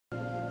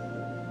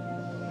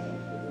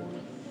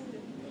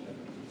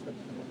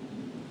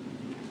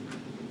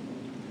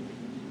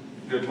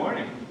Good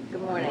morning.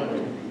 Good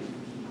morning.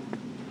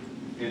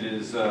 It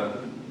is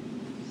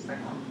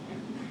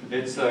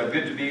it's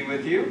good to be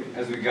with you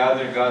as we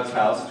gather in God's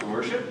house to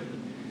worship.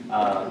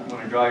 I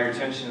want to draw your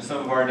attention to some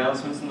of our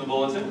announcements in the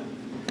bulletin.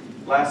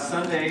 Last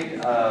Sunday,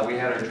 we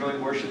had our joint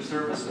worship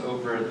service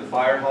over at the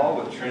fire hall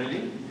with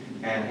Trinity,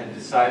 and had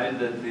decided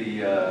that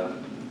the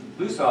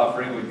loose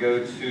offering would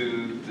go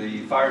to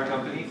the fire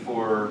company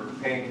for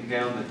paying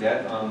down the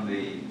debt on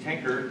the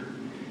tanker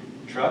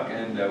truck,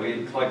 and we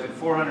had collected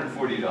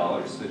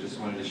 $440, so just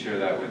wanted to share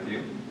that with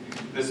you.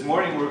 This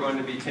morning we're going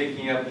to be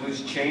taking up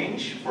loose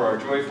change for our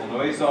Joyful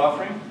Noise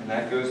offering, and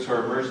that goes to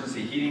our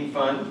emergency heating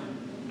fund.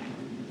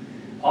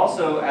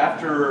 Also,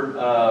 after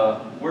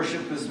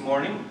worship this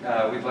morning,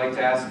 we'd like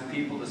to ask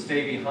people to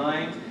stay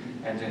behind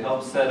and to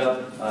help set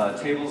up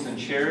tables and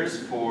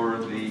chairs for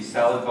the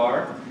salad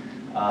bar.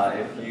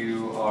 If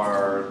you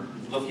are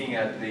looking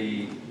at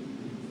the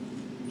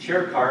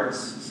chair carts,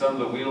 some of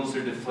the wheels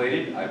are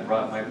deflated. I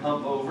brought my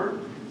pump over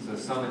so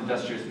some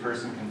industrious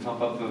person can pump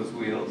up those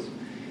wheels.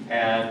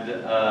 And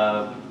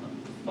a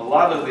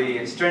lot of the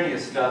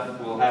extraneous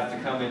stuff will have to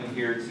come in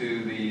here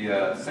to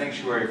the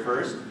sanctuary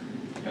first.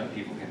 Young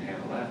people can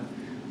handle that.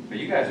 But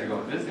you guys are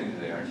going visiting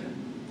today, aren't you?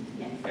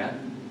 Yes. Yeah?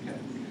 Okay.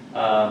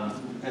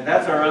 And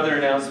that's our other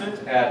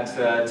announcement at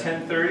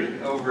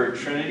 10:30 over at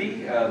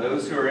Trinity.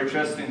 Those who are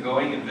interested in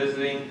going and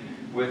visiting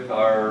with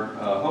our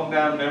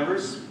homebound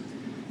members,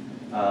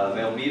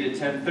 they'll meet at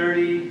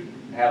 10:30,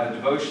 have a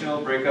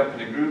devotional, break up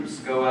into groups,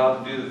 go out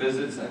and do the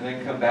visits, and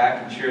then come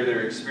back and share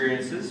their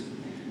experiences.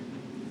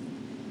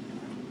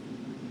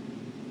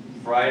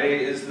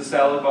 Friday is the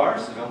salad bar,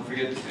 so don't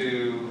forget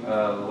to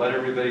let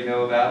everybody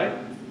know about it.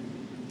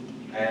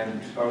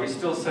 And are we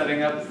still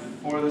setting up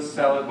for the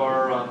salad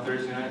bar on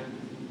Thursday night?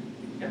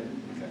 Yep.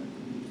 Okay.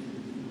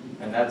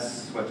 And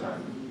that's what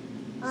time?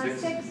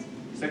 6.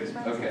 6?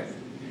 Okay.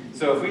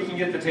 So if we can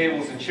get the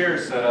tables and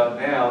chairs set up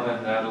now,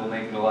 then that'll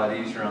make it a lot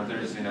easier on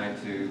Thursday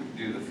night to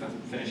do the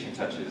finishing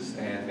touches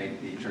and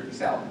make the turkey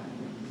salad.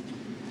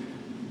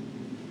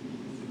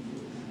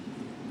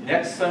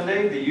 Next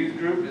Sunday, the youth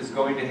group is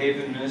going to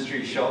Haven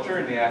Ministry Shelter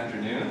in the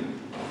afternoon.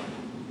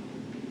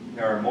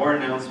 There are more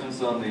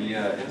announcements on the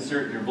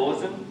insert in your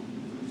bulletin.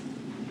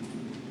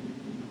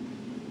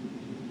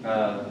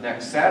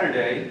 Next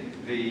Saturday,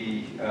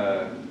 the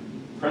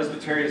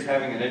Presbyterian is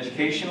having an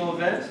educational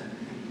event.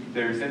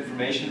 There's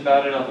information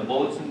about it on the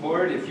bulletin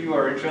board. If you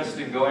are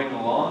interested in going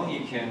along,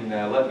 you can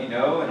let me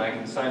know and I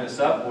can sign us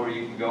up, or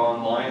you can go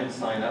online and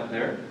sign up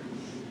there.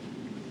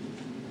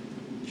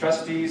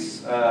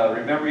 Trustees,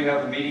 remember you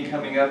have a meeting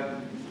coming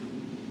up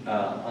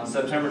on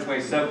September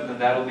 27th,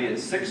 and that'll be at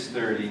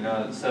 6:30,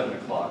 not at 7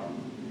 o'clock.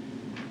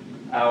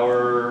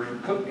 Our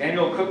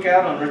annual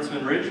cookout on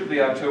Ritzman Ridge will be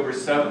October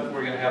 7th.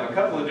 We're going to have a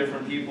couple of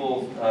different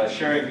people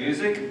sharing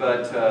music,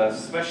 but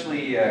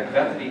especially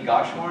Bethany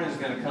Goshorn is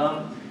going to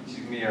come. She's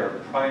going to be our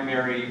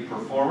primary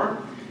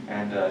performer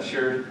and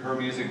share her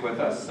music with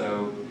us,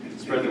 so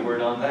spread the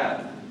word on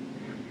that.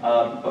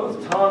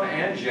 Both Tom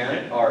and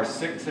Janet are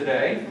sick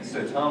today,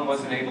 so Tom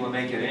wasn't able to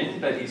make it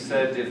in, but he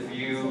said if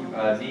you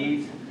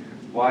need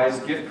Wise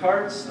gift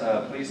cards,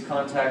 please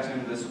contact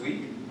him this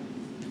week.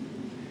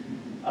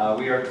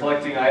 We are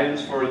collecting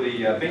items for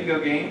the bingo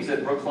games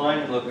at Brookline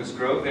and Locust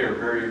Grove. They are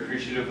very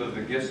appreciative of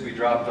the gifts we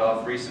dropped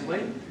off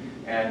recently.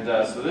 And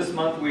so this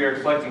month we are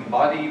collecting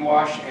body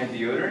wash and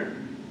deodorant.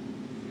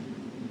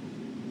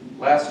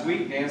 Last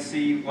week,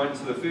 Nancy went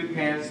to the food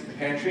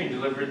pantry and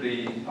delivered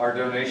our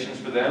donations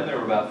for them. There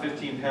were about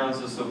 15 pounds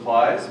of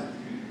supplies.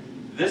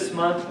 This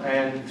month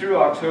and through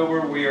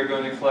October, we are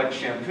going to collect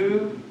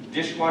shampoo,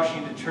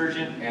 dishwashing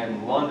detergent,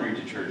 and laundry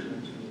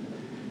detergent.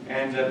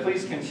 And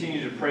please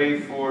continue to pray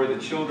for the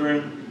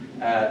children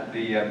at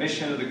the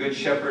Mission of the Good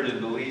Shepherd in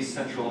Belize,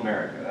 Central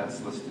America.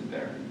 That's listed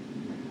there.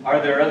 Are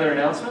there other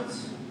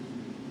announcements?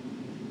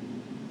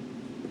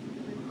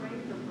 We pray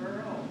for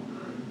Burl.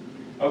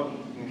 Oh,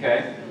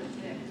 okay.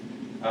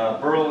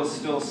 Burl is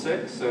still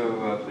sick,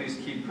 so please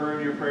keep her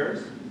in your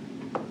prayers.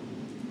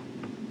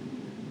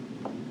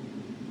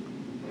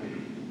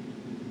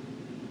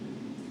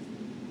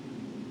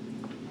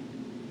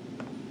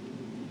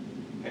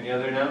 Any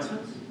other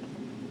announcements?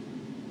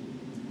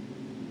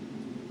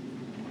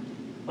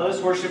 Let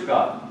us worship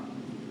God.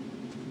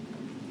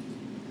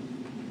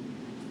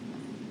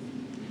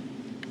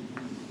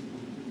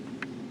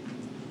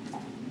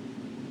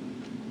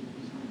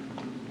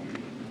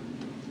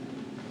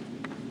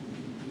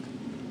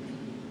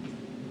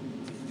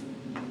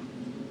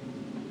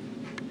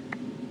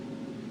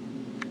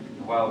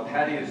 While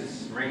Patty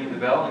is ringing the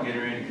bell and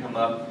getting ready to come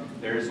up,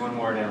 there is one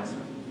more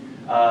announcement.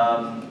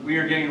 We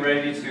are getting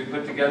ready to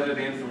put together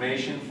the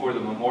information for the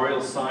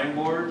memorial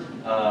signboard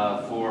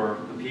for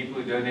the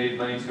people who donated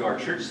money to our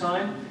church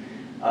sign.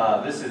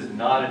 This is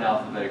not in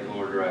alphabetical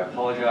order, I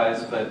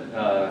apologize, but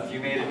if you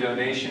made a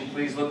donation,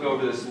 please look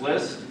over this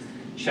list,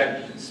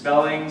 check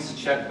spellings,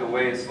 check the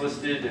way it's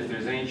listed. If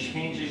there's any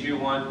changes you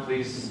want,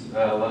 please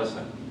let us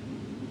know.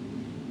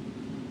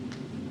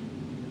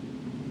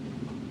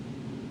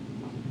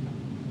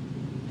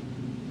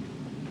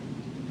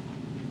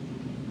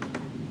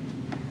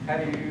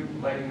 Patty, are you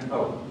lighting?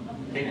 Oh,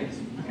 Dana is.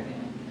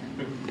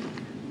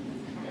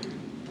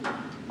 Come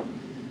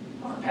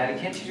on, Patty,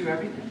 can't you do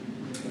everything?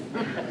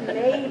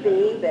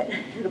 Maybe, but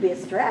it'll be a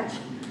stretch.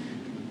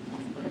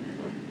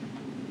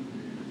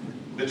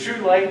 The true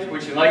light,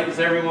 which enlightens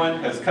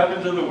everyone, has come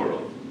into the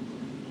world.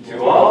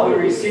 To all who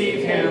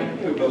receive him,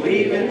 who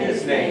believe in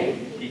his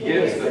name, he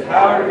gives the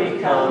power to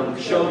become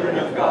children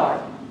of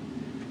God.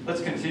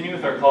 Let's continue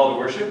with our call to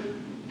worship.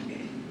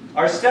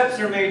 Our steps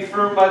are made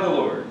firm by the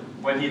Lord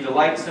when he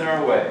delights in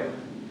our way.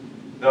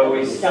 Though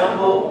we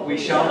stumble, we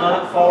shall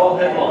not fall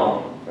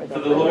headlong, for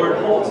the Lord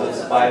holds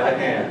us by the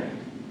hand.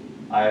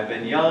 I have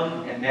been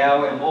young and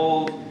now am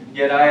old,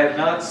 yet I have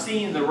not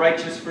seen the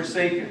righteous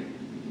forsaken.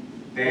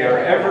 They are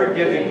ever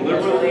giving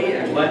liberally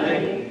and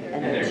lending,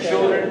 and their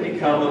children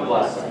become a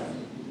blessing.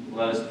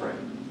 Let us pray.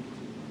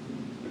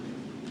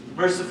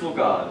 Merciful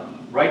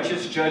God,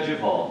 righteous judge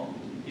of all,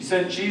 you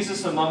sent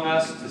Jesus among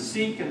us to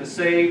seek and to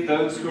save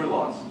those who are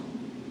lost.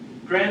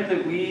 Grant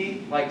that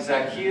we, like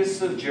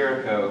Zacchaeus of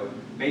Jericho,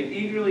 may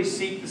eagerly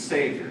seek the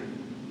Savior,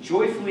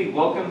 joyfully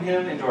welcome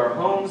him into our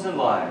homes and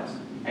lives,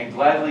 and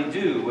gladly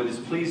do what is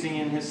pleasing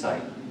in his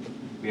sight.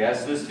 We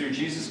ask this through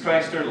Jesus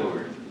Christ our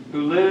Lord,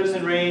 who lives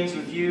and reigns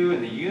with you in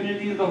the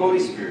unity of the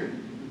Holy Spirit,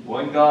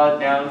 one God,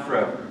 now and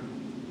forever.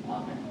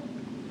 Amen.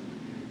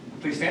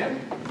 Please stand.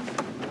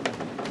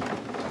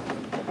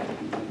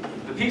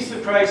 The peace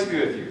of Christ be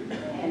with you.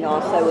 And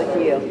also with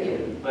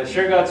you. Let's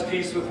share God's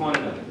peace with one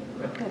another.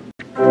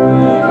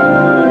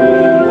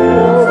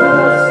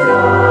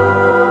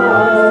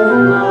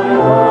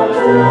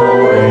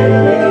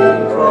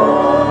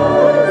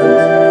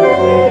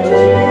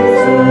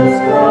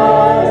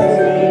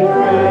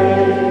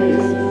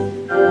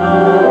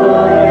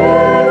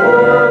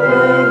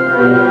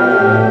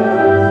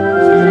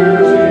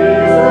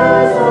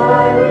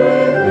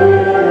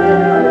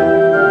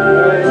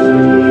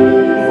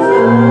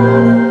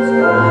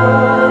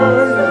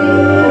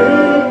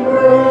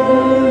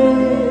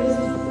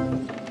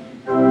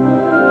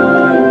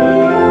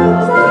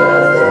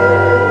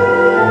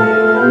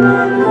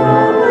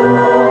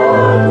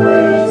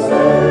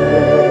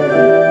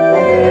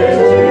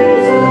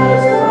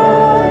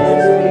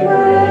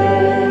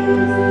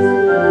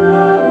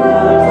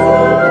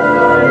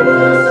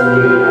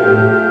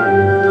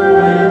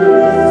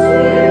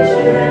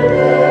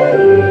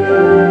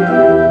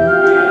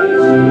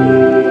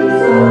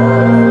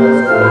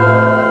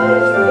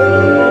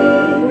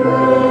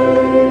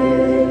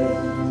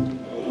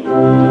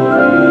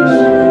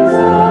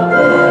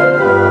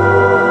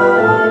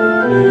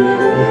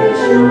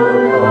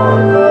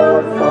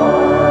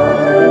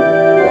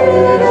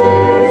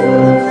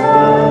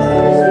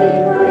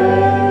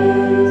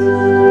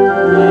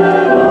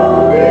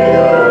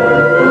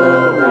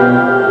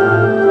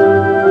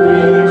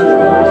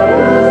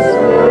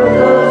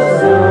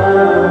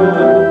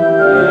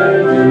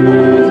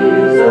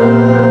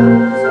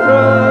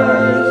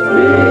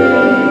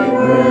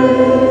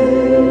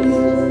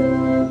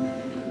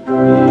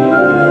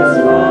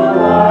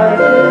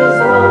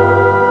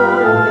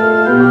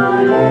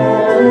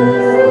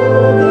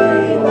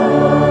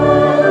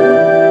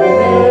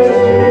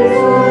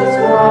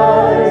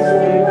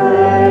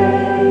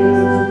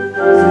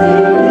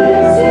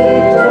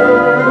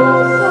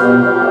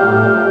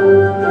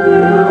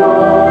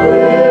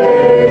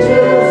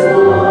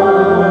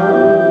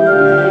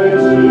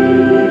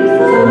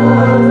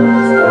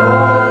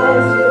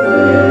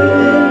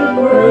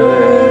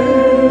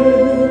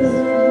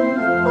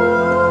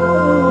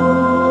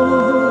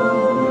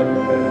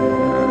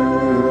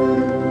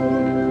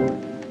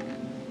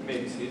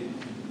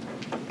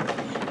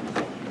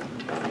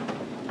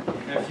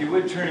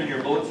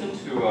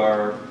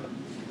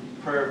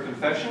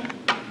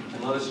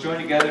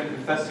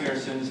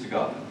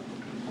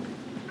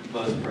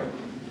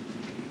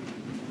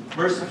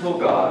 Merciful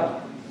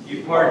God,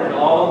 you pardon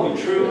all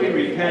who truly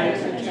repent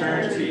and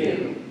turn to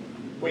you.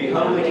 We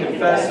humbly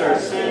confess our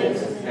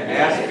sins and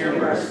ask your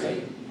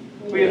mercy.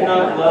 We have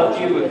not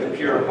loved you with a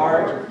pure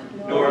heart,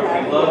 nor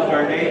have we loved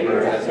our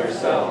neighbor as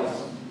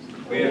ourselves.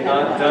 We have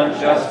not done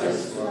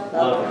justice,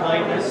 loved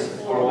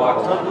kindness, or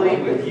walked humbly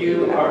with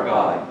you, our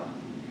God.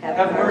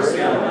 Have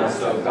mercy on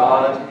us, O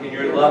God, in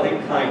your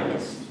loving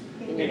kindness.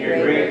 In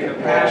your great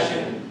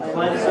compassion,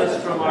 cleanse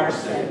us from our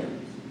sin.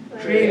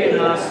 Create in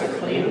us a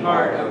clean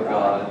heart, O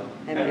God,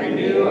 and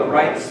renew a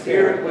right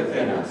spirit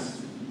within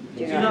us.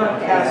 Do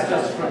not cast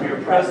us from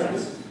your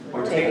presence,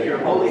 or take your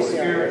Holy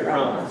Spirit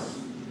from us.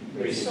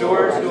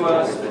 Restore to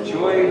us the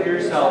joy of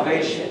your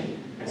salvation,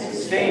 and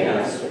sustain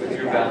us with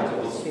your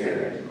bountiful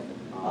Spirit.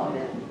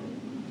 Amen.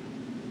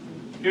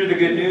 Hear the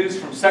good news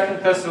from 2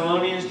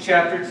 Thessalonians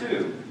chapter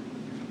 2.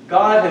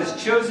 God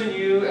has chosen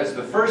you as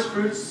the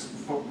firstfruits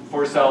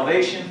for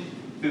salvation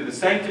through the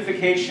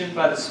sanctification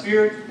by the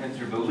Spirit and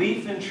through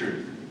belief in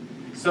truth,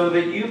 so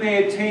that you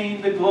may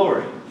attain the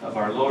glory of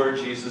our Lord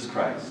Jesus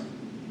Christ.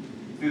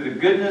 Through the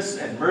goodness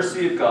and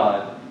mercy of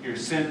God, your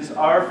sins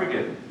are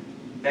forgiven.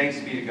 Thanks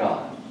be to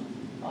God.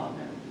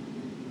 Amen.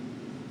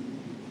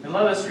 And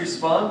let us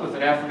respond with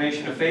an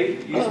affirmation of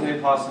faith using the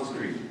Apostles'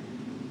 Creed.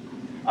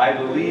 I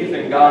believe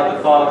in God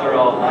the Father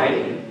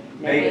Almighty,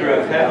 maker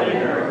of heaven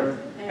and earth,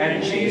 and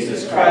in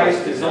Jesus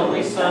Christ, his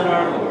only Son,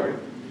 our Lord,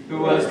 who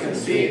was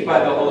conceived by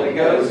the Holy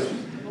Ghost,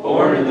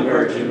 born of the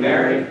Virgin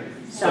Mary,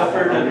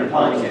 suffered under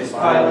Pontius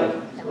Pilate,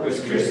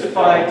 was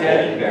crucified,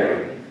 dead, and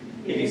buried.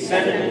 He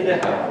descended into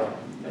hell.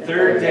 The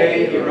third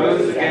day he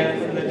rose again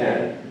from the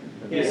dead.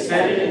 He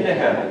ascended into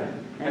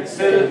heaven, and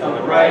sitteth on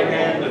the right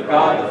hand of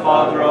God the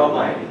Father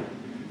Almighty.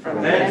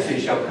 From thence he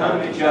shall come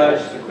to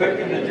judge the quick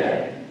and the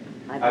dead.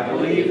 I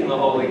believe in the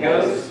Holy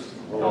Ghost,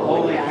 the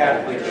Holy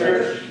Catholic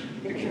Church,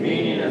 the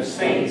communion of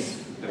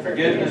saints, the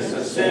forgiveness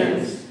of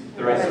sins,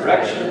 the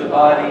resurrection of the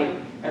body,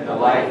 and the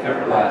life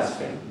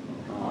everlasting.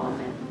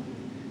 Amen.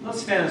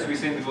 Let's stand as we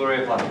sing the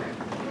Gloria Patri.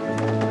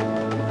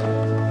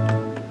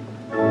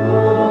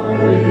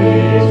 Glory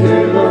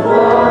to the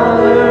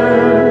Father,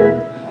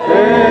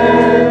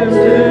 and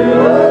to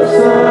the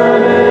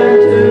Son,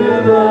 and to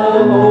the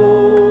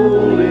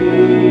Holy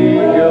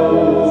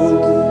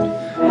Ghost,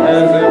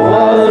 as it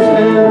was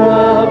in the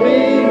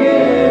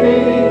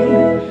beginning,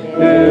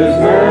 is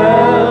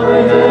now,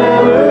 and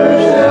ever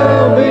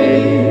shall be,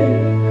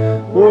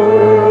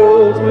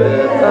 world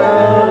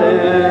without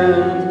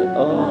end.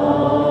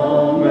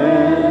 Amen.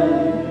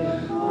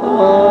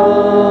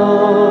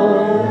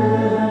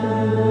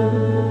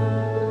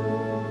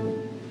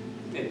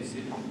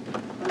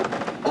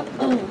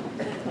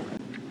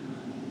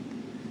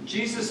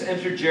 Jesus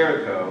entered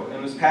Jericho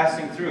and was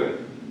passing through it.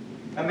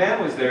 A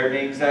man was there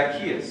named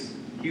Zacchaeus.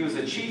 He was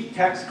a chief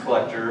tax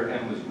collector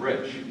and was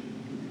rich.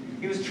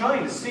 He was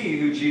trying to see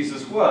who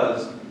Jesus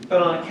was,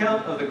 but on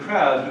account of the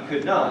crowd he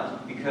could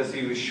not, because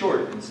he was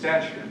short in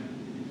stature.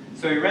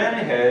 So he ran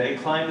ahead and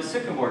climbed a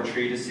sycamore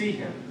tree to see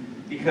him,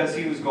 because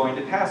he was going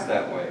to pass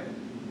that way.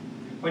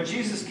 When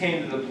Jesus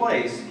came to the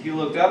place, he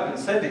looked up and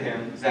said to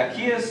him,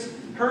 "Zacchaeus,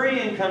 hurry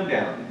and come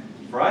down,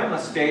 for I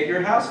must stay at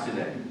your house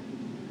today."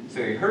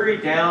 So he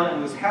hurried down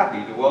and was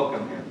happy to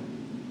welcome him.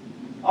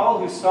 All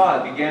who saw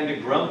it began to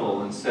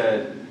grumble and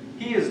said,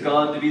 "He is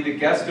gone to be the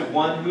guest of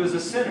one who is a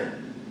sinner."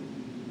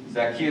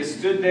 Zacchaeus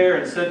stood there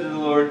and said to the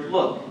Lord,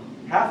 "Look,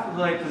 half of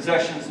my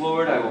possessions,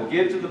 Lord, I will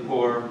give to the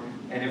poor,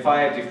 and if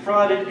I have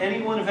defrauded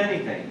anyone of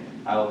anything,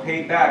 I will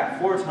pay back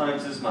 4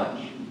 times as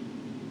much."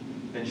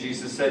 Then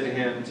Jesus said to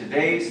him,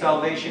 "Today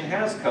salvation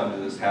has come to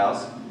this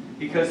house,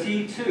 because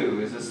he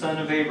too is a son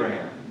of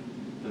Abraham.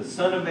 The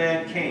Son of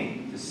Man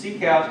came to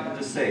seek out and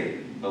to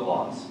save the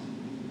lost."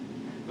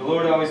 The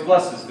Lord always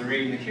blesses the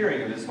reading and the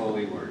hearing of his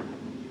holy word.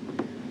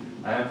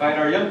 I invite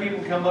our young people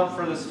to come up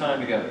for this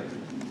time together.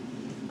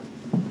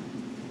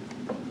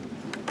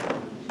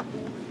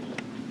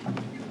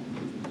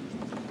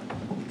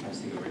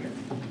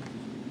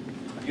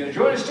 You gonna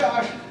join us,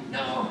 Josh?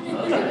 No.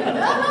 Okay.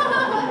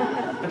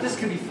 But this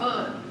can be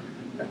fun.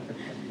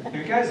 Have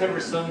you guys ever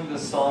sung the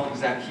song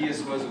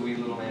 "Zacchaeus was a wee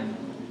little man"?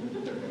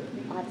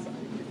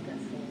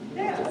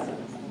 Yeah.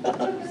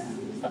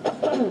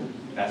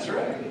 That's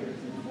right.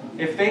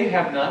 If they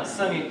have not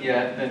sung it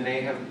yet, then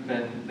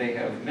they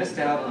have missed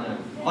out on a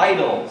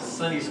vital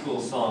Sunday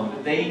school song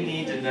that they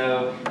need to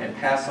know and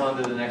pass on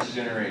to the next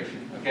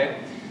generation. Okay?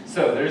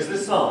 So there's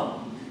this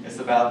song. It's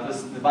about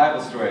the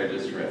Bible story I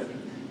just read.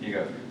 You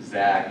go,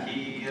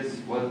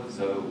 "Zacchaeus was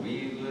a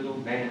wee little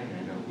man,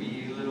 and a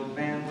wee little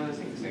man was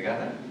he." So you got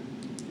that?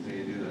 So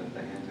you do the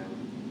hand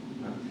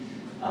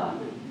down.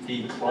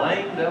 He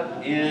climbed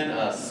up in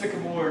a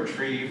sycamore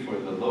tree, for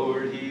the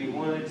Lord he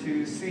wanted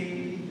to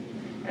see.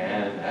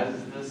 And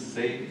as the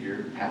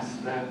Savior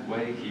passed that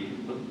way, he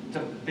looked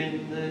up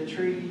in the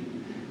tree,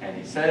 and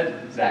he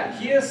said,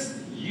 "Zacchaeus,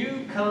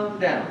 you come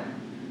down,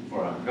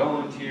 for I'm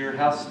going to your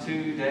house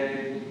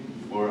today.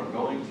 For I'm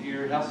going to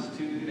your house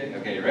today."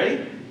 Okay,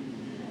 ready?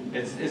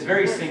 It's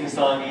very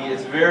sing-songy.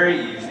 It's very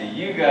easy.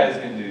 You guys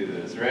can do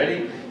this.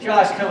 Ready?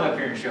 Josh, come up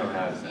here and show them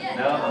how to sing.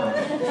 No?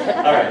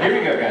 All right, here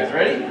we go, guys.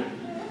 Ready?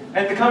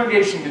 And the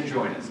congregation can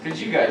join us,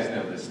 because you guys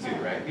know this too,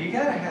 right? You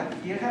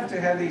have to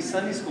have these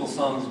Sunday school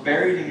songs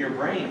buried in your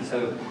brain,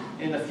 so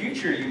in the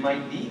future you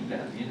might need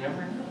them. You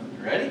never know.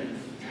 Ready?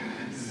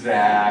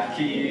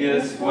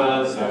 Zacchaeus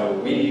was a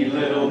wee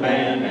little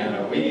man, and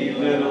a wee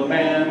little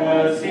man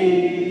was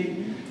he.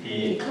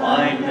 He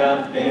climbed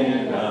up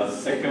in a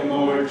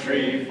sycamore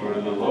tree, for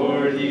the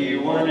Lord he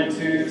wanted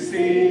to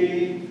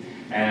see.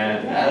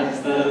 And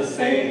as the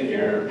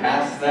Savior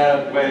passed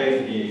that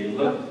way, he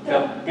looked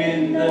up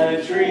in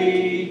the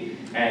tree,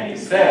 and he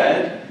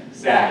said,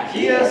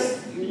 "Zacchaeus,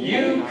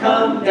 you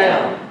come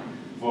down,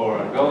 for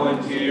I'm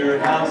going to your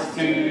house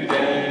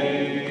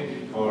today.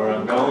 For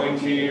I'm going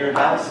to your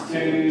house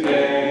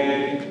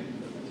today."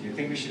 Do you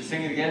think we should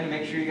sing it again to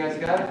make sure you guys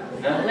got it?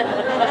 No?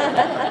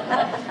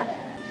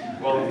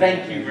 Well,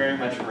 thank you very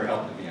much for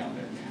helping me out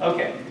there.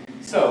 Okay,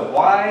 so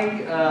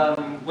why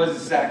was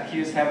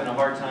Zacchaeus having a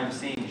hard time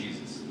seeing Jesus?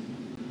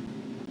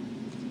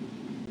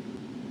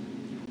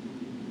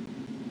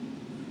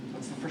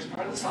 First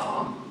part of the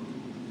song.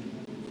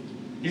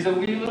 He's a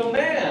wee little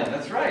man.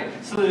 That's right.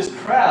 So there's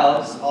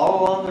crowds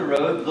all along the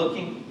road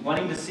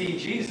wanting to see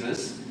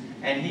Jesus,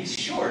 and he's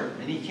short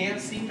and he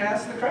can't see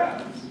past the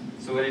crowds.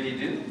 So what did he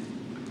do?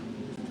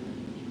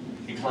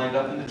 climbed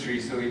up in the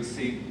tree so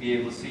he'd be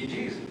able to see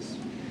Jesus.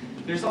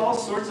 There's all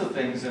sorts of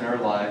things in our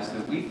lives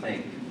that we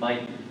think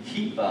might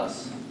keep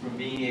us from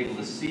being able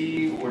to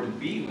see or to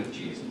be with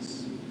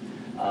Jesus.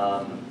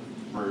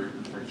 For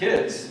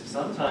kids,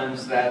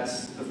 sometimes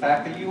that's the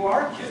fact that you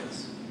are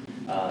kids.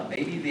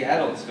 Maybe the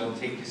adults don't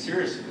take you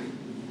seriously.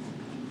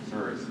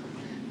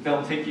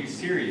 Don't take you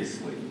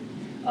seriously.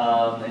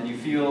 And you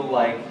feel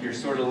like you're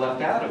sort of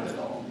left out of it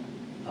all.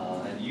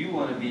 And you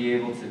want to be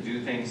able to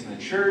do things in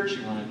the church,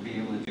 you want to be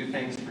able to do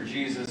things for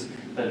Jesus,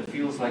 but it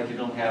feels like you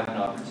don't have an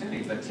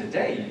opportunity. But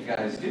today, you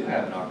guys do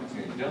have an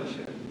opportunity, don't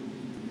you?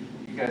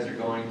 You guys are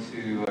going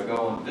to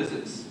go on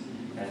visits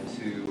and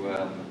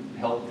to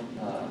help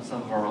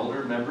some of our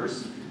older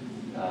members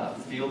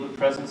feel the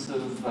presence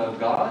of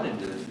God and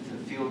to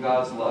feel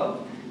God's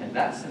love, and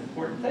that's an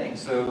important thing.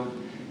 So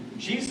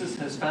Jesus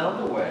has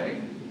found a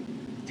way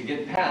to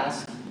get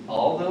past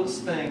all those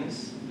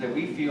things that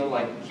we feel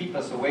like keep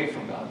us away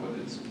from God, whether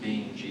it's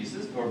being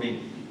Jesus or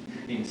being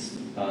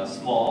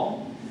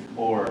small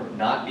or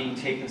not being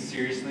taken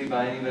seriously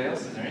by anybody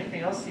else. Is there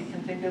anything else you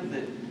can think of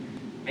that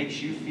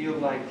makes you feel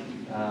like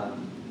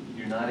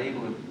you're not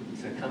able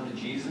to come to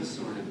Jesus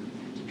or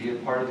to be a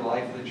part of the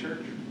life of the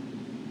church?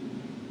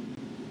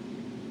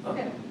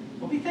 Okay,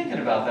 we'll be thinking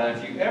about that.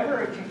 If you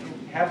ever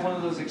have one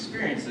of those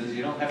experiences,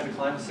 you don't have to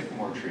climb a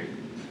sycamore tree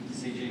to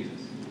see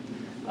Jesus.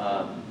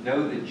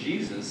 Know that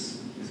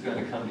Jesus is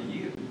going to come to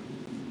you.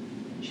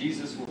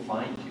 Jesus will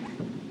find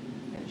you,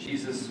 and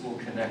Jesus will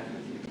connect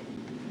with you.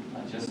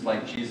 Just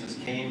like Jesus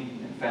came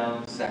and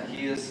found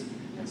Zacchaeus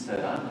and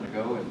said, I'm going to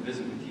go and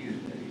visit with you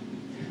today.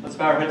 Let's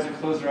bow our heads and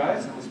close our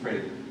eyes, and let's pray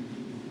together.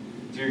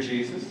 Dear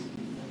Jesus,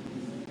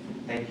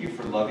 thank you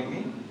for loving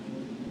me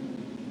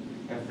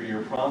and for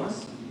your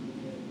promise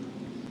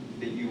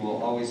that you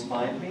will always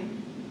find me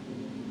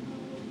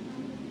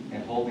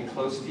and hold me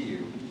close to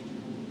you.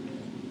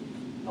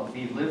 Help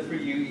me live for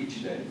you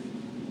each day.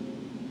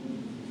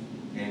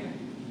 Amen.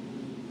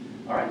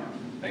 All right.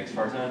 Thanks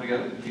for our time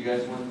together. Do you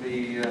guys want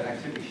the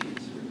activity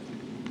sheets?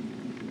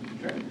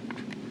 Sure. There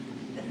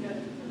you go.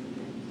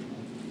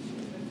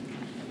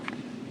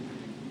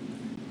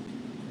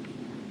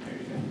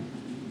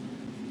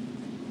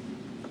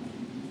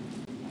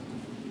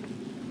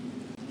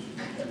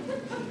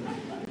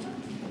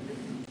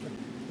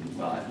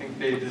 Well, I think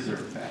they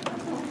deserve that.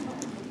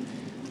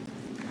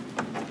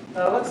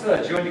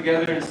 Let's join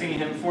together in singing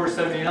hymn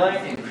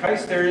 479, In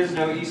Christ There Is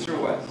No East or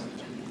West.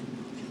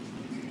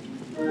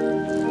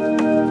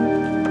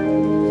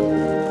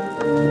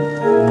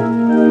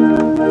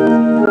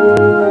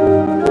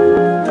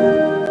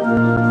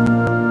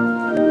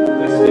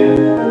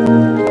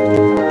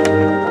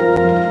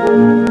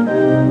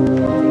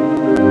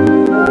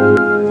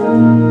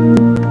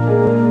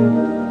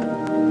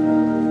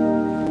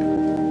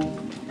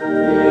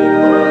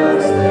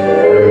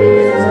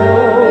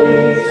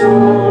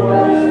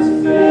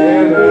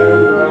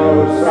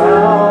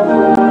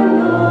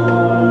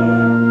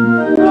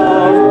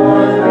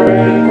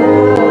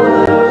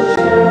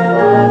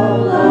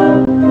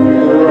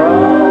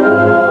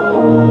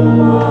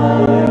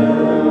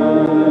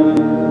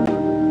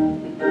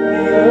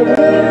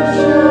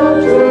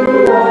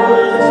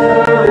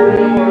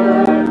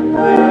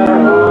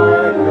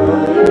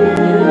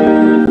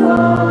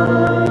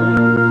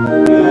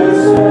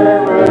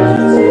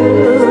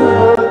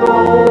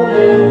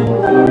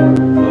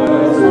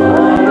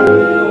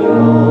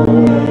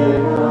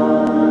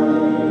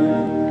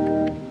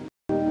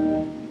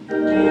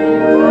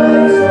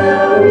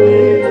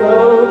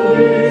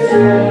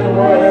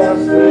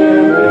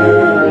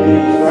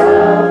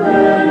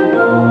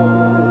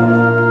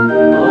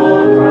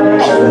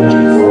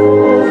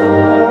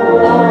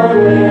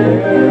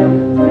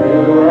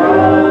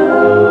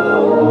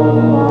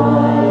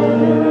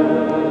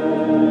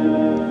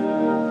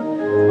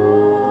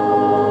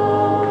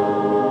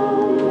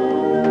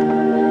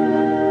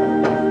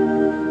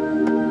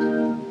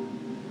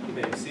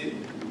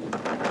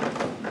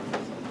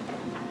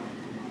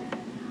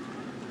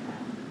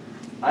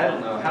 I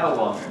don't know how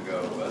long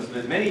ago it was,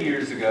 but many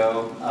years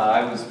ago,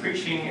 I was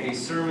preaching a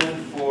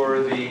sermon for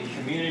the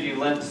community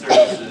Lent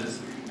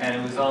services, and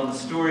it was on the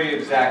story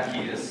of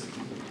Zacchaeus.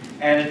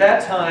 And at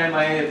that time,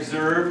 I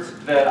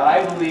observed that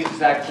I believed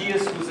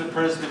Zacchaeus was a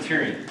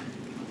Presbyterian.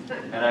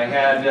 And I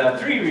had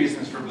three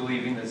reasons for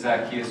believing that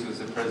Zacchaeus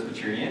was a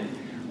Presbyterian.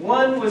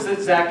 One was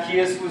that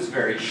Zacchaeus was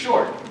very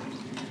short.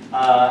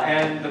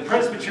 And the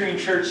Presbyterian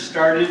Church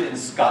started in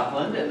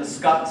Scotland, and the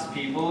Scots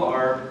people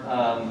are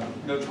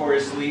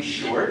notoriously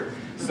short,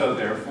 so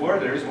therefore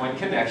there's one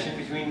connection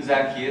between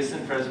Zacchaeus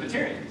and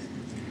Presbyterians.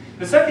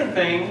 The second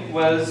thing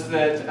was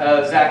that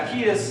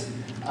Zacchaeus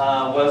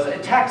was a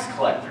tax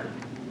collector.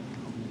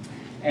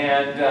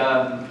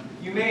 And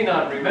you may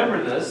not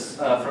remember this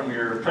from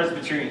your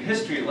Presbyterian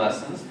history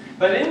lessons,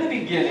 but in the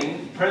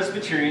beginning,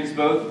 Presbyterians,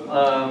 both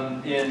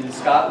in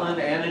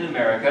Scotland and in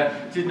America,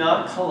 did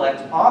not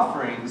collect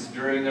offerings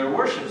during their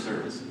worship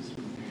services.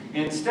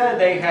 Instead,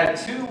 they had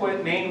two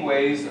main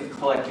ways of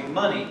collecting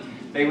money.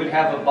 They would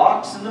have a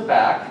box in the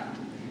back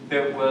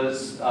that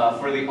was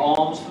for the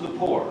alms for the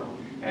poor.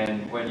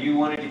 And when you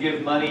wanted to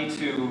give money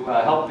to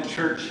help the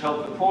church,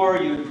 help the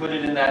poor, you would put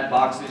it in that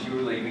box as you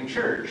were leaving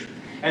church.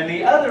 And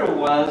the other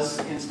was,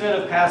 instead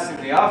of passing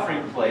the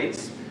offering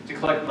plates to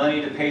collect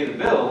money to pay the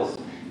bills,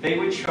 they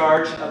would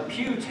charge a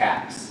pew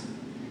tax.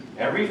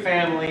 Every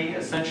family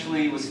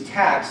essentially was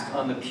taxed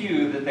on the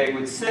pew that they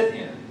would sit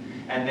in.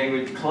 And they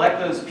would collect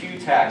those pew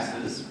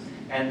taxes,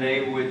 and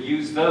they would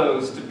use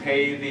those to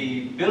pay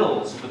the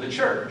bills for the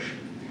church.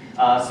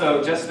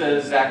 So just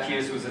as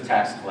Zacchaeus was a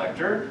tax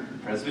collector,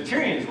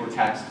 Presbyterians were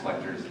tax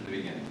collectors at the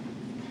beginning.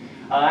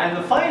 And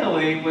then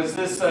finally was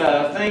this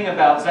thing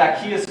about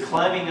Zacchaeus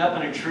climbing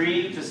up in a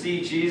tree to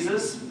see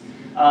Jesus.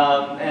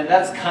 And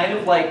that's kind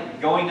of like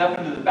going up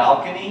into the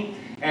balcony.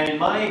 And in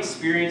my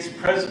experience,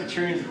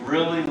 Presbyterians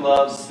really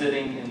love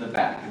sitting in the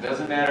back. It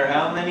doesn't matter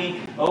how many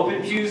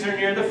open pews are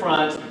near the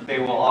front, they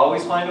will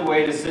always find a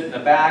way to sit in the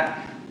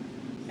back,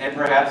 and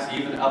perhaps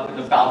even up in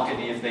the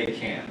balcony if they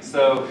can.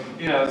 So,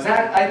 you know,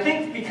 I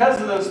think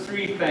because of those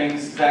three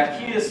things,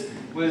 Zacchaeus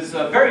was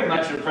very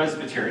much a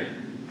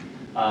Presbyterian.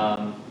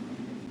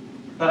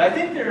 But I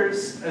think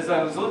there's, as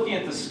I was looking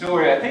at the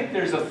story, I think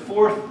there's a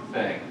fourth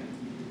thing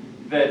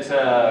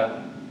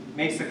that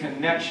makes the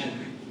connection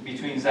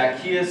between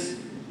Zacchaeus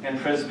and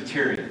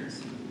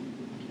Presbyterians.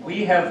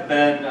 We have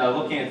been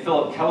looking at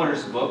Philip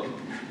Keller's book,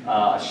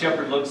 A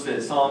Shepherd Looks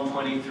at Psalm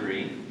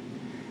 23.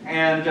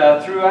 And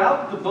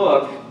throughout the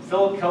book,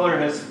 Philip Keller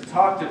has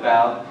talked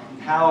about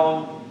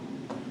how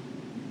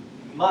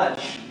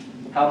much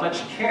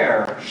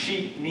care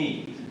sheep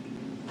need.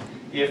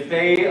 If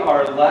they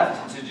are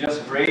left to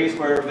just graze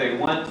wherever they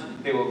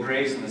want, they will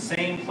graze in the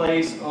same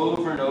place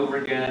over and over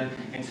again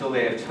until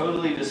they have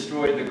totally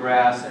destroyed the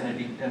grass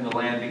and the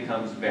land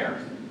becomes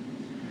barren.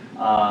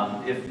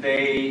 If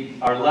they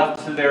are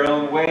left to their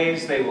own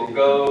ways, they will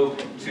go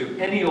to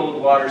any old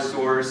water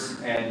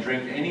source and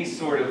drink any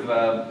sort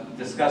of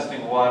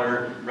disgusting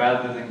water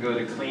rather than go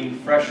to clean,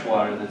 fresh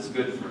water that's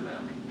good for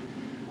them.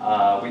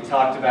 We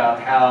talked about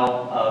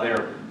how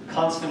they're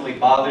constantly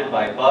bothered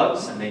by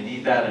bugs, and they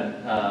need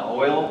that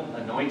oil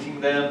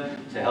anointing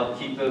them to help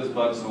keep those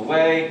bugs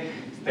away.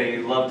 They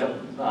love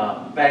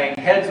to bang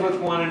heads with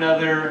one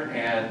another,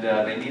 and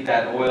they need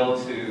that oil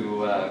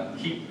to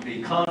keep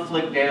the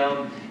conflict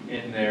down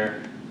in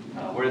their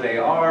where they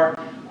are.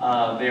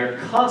 They are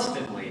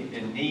constantly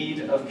in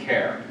need of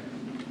care.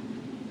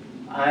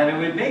 And it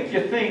would make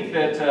you think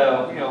that,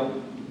 you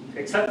know,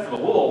 except for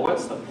the wool,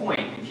 what's the point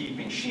in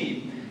keeping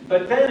sheep?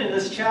 But then in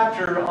this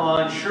chapter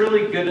on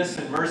surely goodness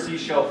and mercy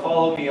shall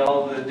follow me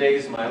all the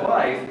days of my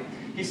life,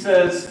 he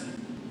says,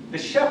 the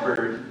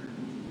shepherd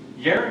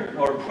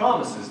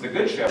promises, the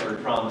good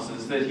shepherd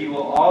promises that he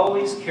will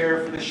always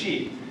care for the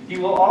sheep. He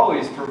will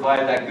always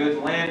provide that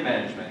good land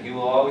management. He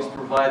will always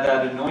provide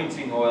that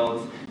anointing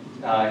oil.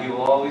 He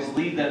will always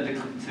lead them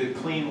to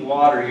clean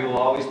water. He will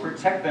always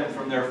protect them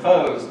from their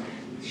foes.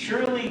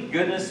 Surely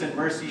goodness and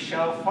mercy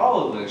shall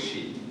follow those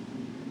sheep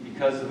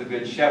because of the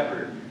good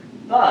shepherd.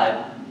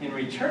 But in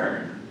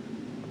return,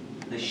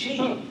 the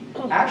sheep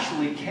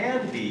actually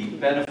can be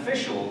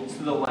beneficial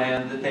to the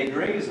land that they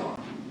graze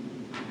on.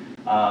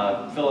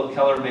 Philip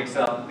Keller makes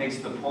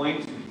the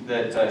point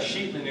that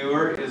sheep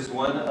manure is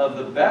one of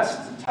the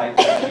best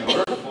types of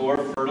manure for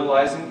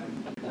fertilizing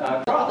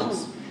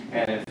crops.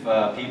 And if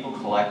people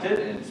collect it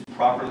and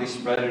properly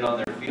spread it on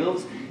their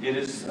fields, it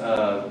is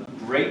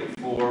great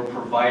for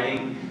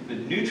providing the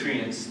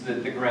nutrients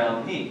that the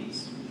ground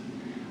needs.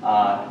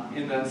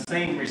 In the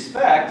same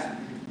respect,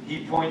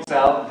 he points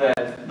out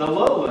that the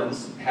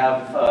lowlands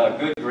have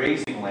good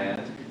grazing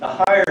land. The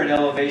higher in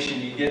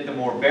elevation you get, the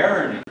more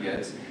barren it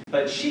gets.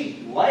 But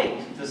sheep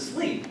like to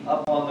sleep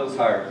up on those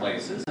higher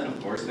places, and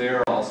of course they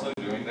are also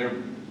doing their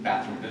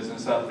bathroom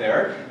business up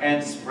there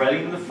and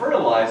spreading the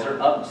fertilizer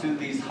up to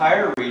these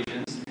higher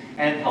regions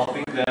and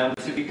helping them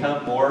to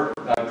become more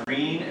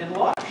green and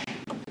lush.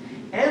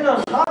 And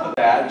on top of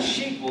that,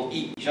 sheep will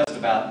eat just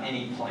about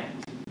any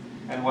plant.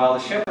 And while the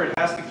shepherd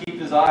has to keep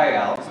his eye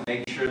out to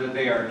make sure that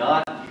they are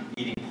not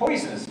eating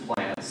poisonous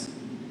plants,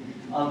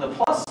 on the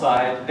plus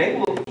side, they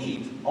will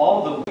eat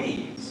all the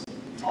weeds,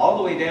 all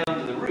the way down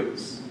to the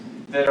roots,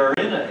 that are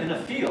in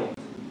a field,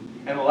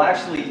 and will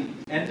actually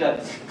end up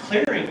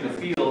clearing the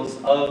fields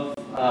of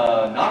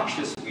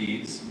noxious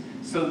weeds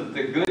so that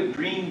the good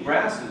green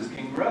grasses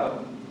can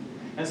grow.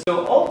 And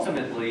so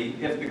ultimately,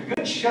 if the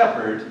good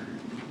shepherd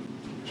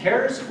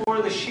cares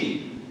for the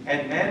sheep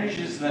and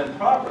manages them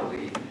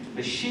properly,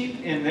 the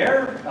sheep in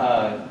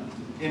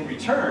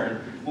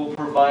return will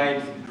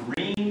provide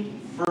green,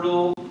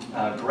 fertile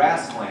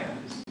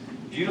grasslands,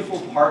 beautiful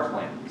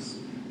parklands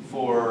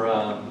for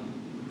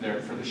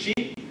the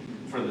sheep,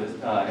 for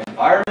the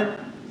environment,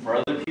 for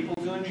other people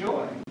to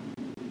enjoy.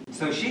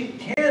 So sheep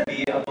can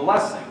be a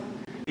blessing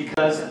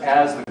because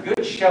as the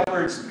good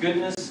shepherd's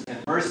goodness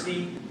and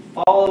mercy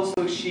follows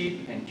those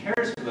sheep and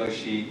cares for those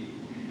sheep,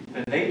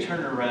 then they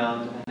turn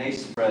around and they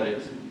spread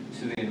it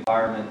to the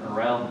environment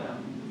around them.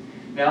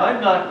 Now,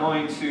 I'm not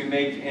going to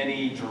make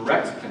any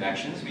direct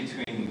connections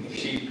between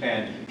sheep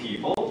and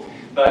people,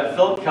 but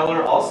Philip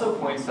Keller also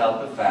points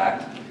out the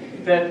fact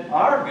that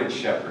our good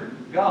shepherd,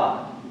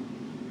 God,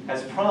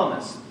 has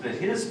promised that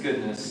his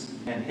goodness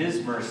and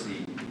his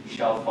mercy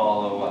shall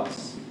follow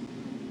us.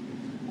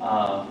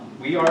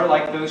 We are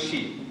like those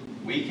sheep.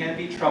 We can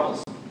be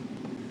troublesome.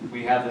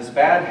 We have this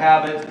bad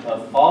habit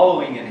of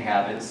following in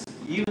habits,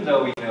 even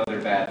though we know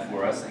they're bad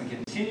for us, and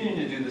continuing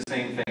to do the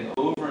same thing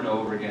over and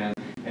over again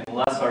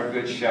unless our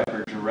good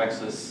shepherd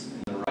directs us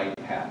in the right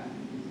path.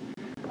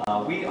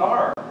 We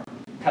are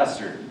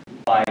pestered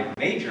by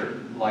major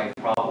life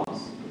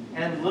problems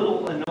and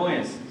little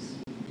annoyances,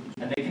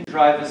 and they can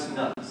drive us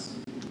nuts.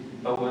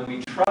 But when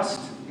we trust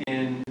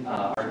in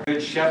our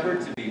good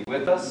shepherd to be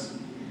with us,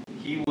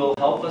 he will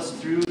help us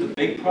through the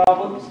big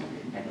problems,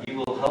 and he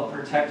will help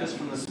protect us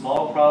from the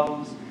small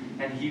problems,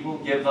 and he will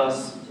give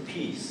us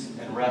peace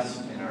and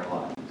rest in our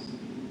lives.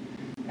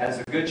 As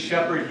a good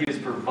shepherd, he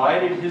has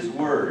provided his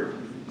word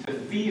to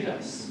feed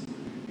us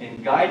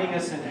in guiding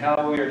us in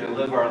how we are to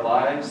live our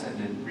lives and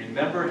to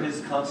remember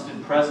his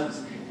constant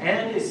presence,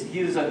 and he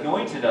has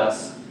anointed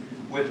us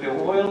with the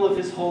oil of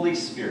his Holy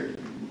Spirit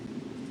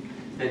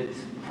that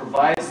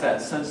provides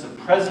that sense of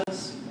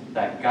presence,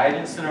 that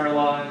guidance in our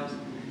lives,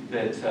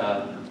 that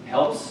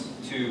helps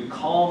to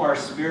calm our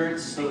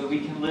spirits so that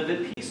we can live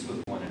at peace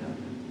with one another.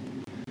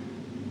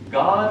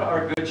 God,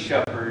 our good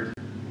shepherd,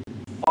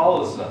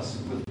 follows us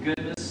with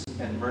goodness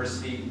and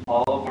mercy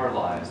all of our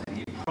lives, and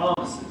he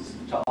promises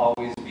to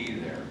always be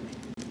there.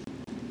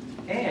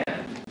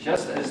 And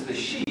just as the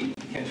sheep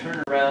can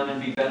turn around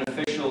and be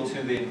beneficial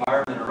to the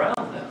environment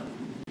around them,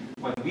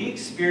 when we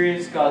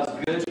experience God's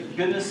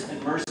goodness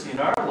and mercy in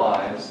our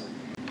lives,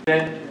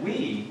 then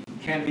we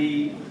can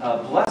be a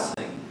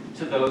blessing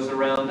to those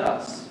around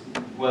us,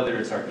 whether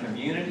it's our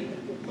community,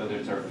 whether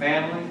it's our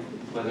family,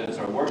 whether it's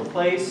our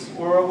workplace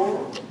or our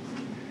world.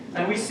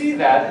 And we see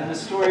that in the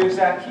story of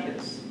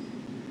Zacchaeus.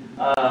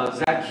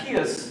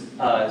 Zacchaeus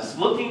is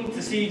looking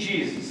to see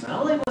Jesus, and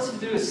all he wants to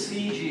do is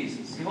see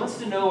Jesus. He wants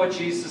to know what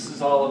Jesus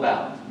is all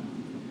about.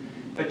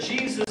 But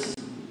Jesus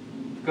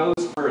goes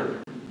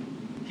further.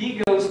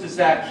 He goes to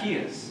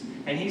Zacchaeus,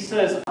 and he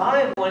says,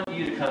 I want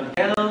you to come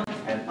down,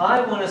 and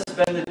I want to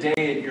spend the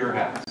day at your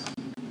house.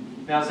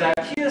 Now,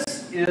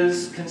 Zacchaeus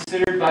is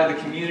considered by the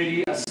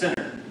community a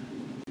sinner.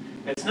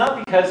 It's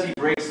not because he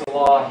breaks the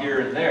law here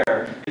and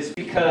there. It's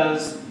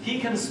because he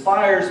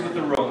conspires with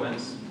the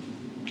Romans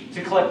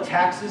to collect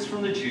taxes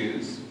from the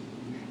Jews,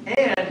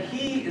 and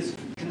he is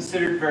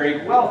considered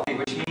very wealthy,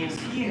 which means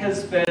he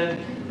has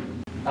been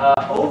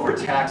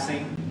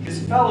overtaxing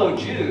his fellow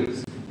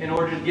Jews in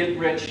order to get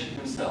rich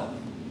himself.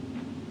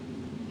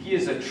 He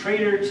is a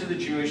traitor to the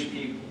Jewish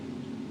people.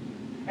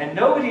 And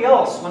nobody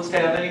else wants to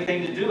have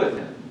anything to do with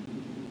him.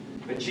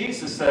 But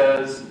Jesus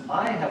says,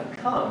 I have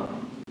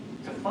come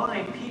to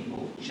find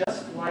people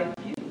just like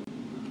you.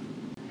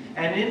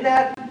 And in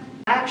that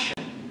action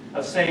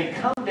of saying,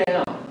 come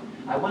down,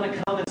 I want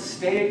to come and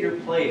stay at your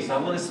place, I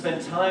want to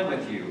spend time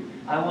with you,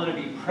 I want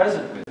to be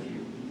present with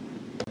you,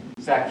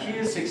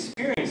 Zacchaeus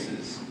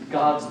experiences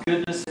God's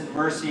goodness and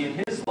mercy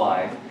in his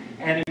life,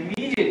 and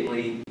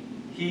immediately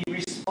he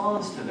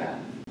responds to that.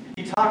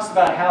 He talks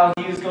about how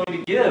he is going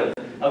to give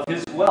of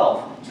his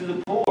wealth to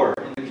the poor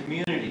in the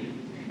community,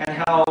 and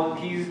how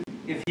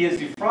if he has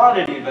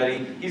defrauded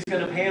anybody, he's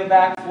going to pay him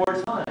back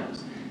 4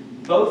 times.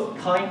 Both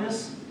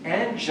kindness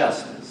and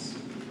justice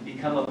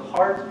become a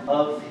part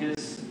of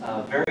his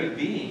very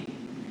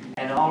being,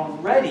 and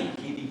already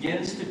he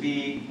begins to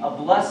be a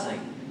blessing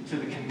to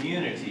the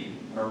community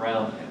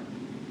around him.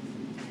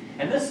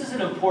 And this is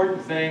an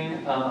important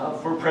thing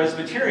for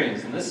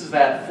Presbyterians, and this is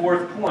that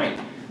 4th point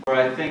where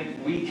I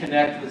think we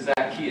connect with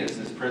Zacchaeus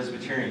as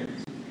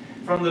Presbyterians.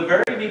 From the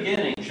very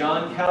beginning,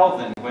 John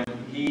Calvin, when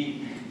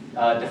he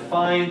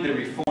defined the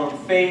Reformed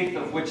faith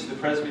of which the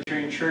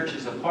Presbyterian Church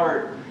is a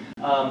part,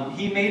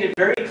 he made it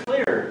very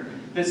clear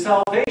that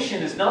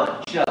salvation is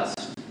not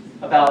just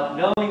about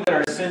knowing that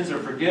our sins are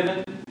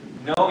forgiven,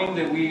 knowing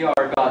that we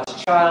are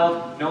God's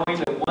child, knowing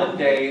that one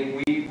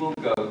day we will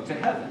go to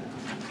heaven.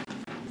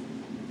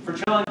 For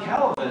John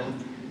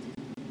Calvin,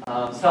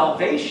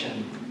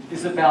 salvation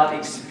is about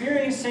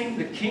experiencing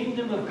the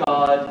kingdom of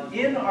God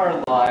in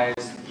our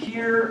lives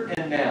here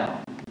and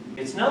now.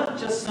 It's not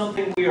just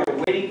something we are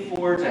waiting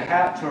for to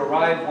have to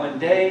arrive one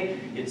day.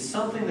 It's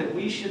something that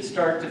we should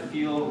start to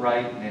feel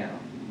right now.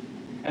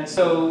 And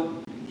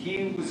so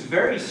he was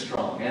very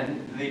strong,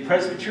 and the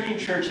Presbyterian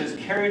Church has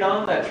carried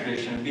on that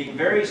tradition of being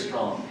very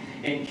strong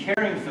in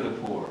caring for the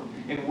poor,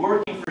 in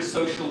working for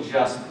social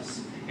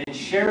justice, in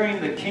sharing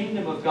the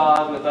kingdom of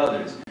God with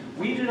others.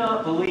 We do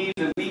not believe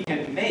that we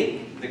can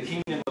make the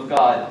kingdom of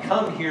God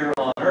come here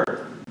on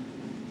earth.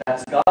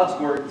 That's God's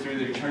work through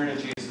the return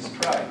of Jesus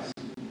Christ.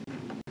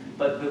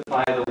 But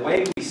by the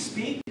way we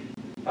speak,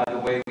 by the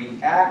way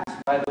we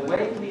act, by the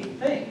way we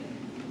think,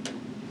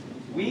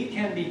 we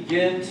can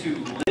begin to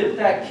live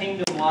that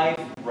kingdom life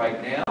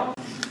right now.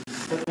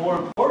 But more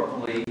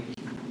importantly,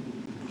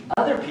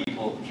 other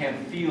people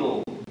can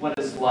feel what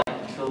it's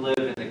like to live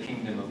in the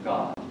kingdom of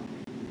God.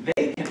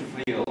 They can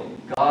feel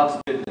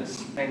God's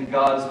goodness and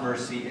God's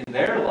mercy in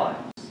their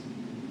lives,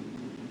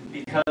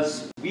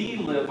 because we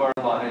live our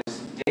lives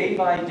day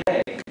by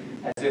day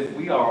as if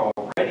we are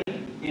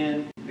already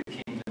in the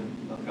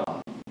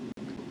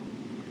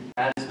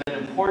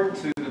important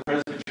to the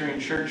Presbyterian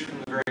Church from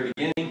the very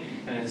beginning,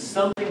 and it's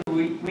something that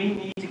we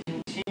need to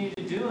continue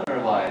to do in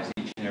our lives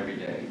each and every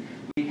day.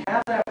 We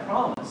have that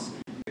promise.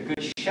 The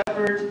Good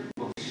Shepherd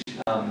will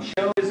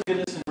show his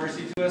goodness and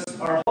mercy to us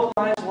our whole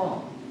lives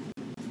long.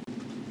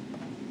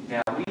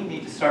 Now, we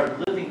need to start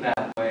living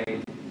that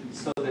way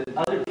so that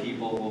other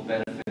people will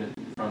benefit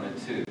from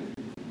it too.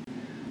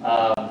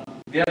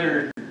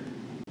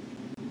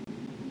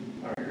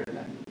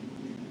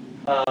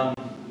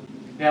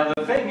 Now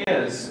the thing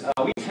is,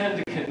 we tend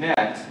to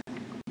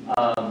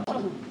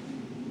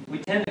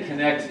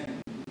connect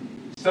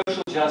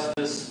social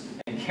justice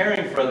and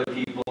caring for other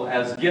people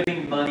as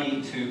giving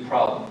money to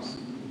problems.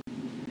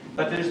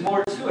 But there's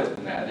more to it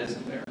than that,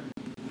 isn't there?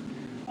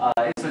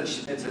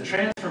 It's a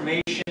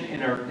transformation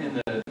in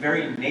the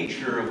very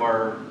nature of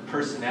our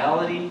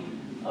personality,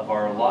 of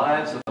our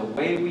lives, of the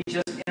way we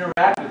just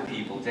interact with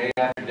people day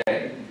after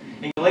day.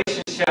 In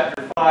Galatians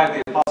chapter 5,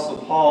 the Apostle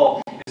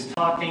Paul is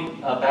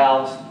talking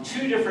about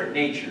two different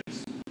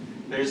natures.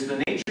 There's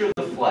the nature of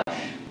the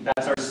flesh,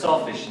 that's our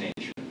selfish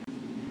nature.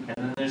 And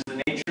then there's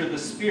the nature of the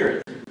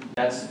Spirit,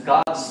 that's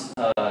God's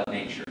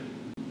nature.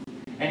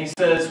 And he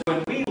says,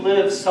 when we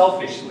live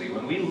selfishly,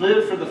 when we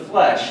live for the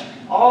flesh,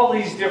 all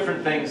these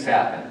different things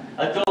happen.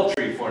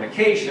 Adultery,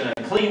 fornication,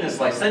 uncleanness,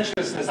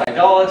 licentiousness,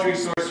 idolatry,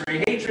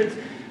 sorcery, hatred,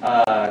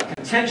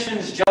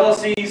 contentions,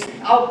 jealousies,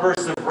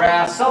 outbursts of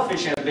wrath,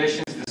 selfish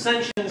ambitions,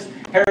 dissensions,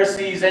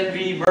 heresies,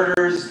 envy,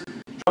 murders,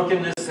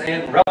 drunkenness,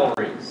 and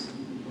revelries.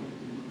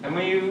 And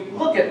when you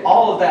look at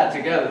all of that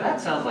together, that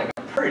sounds like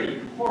a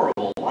pretty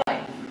horrible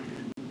life.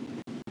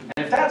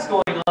 And if that's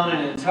going on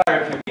in an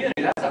entire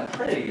community, that's a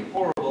pretty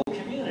horrible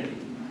community.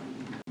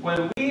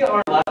 When we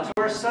are left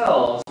to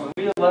ourselves, when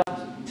we are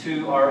left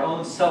to our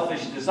own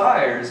selfish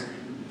desires,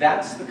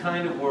 that's the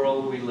kind of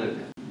world we live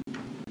in.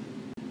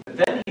 But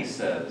then he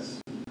says,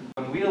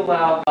 when we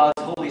allow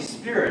God's Holy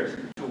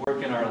Spirit to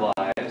work in our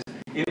lives,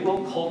 it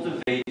will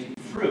cultivate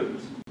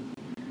fruit.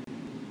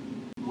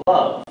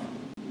 Love,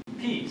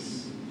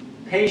 peace,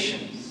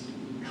 patience,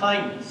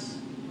 kindness,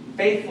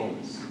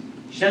 faithfulness,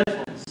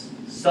 gentleness,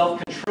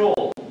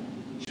 self-control,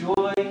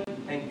 joy,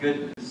 and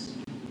goodness.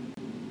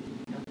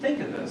 Now think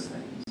of those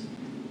things.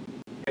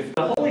 If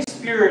the Holy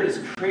Spirit is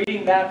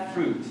creating that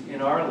fruit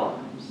in our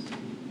lives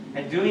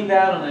and doing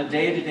that on a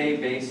day-to-day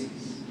basis,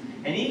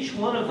 and each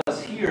one of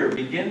us here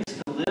begins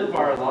to live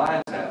our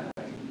lives that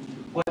way,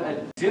 what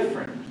a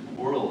different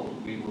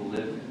world we will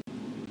live in.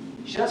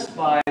 Just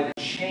by the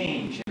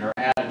change in our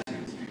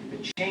attitudes, the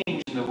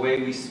change in the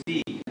way we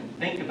speak and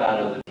think about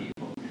other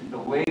people, the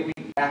way we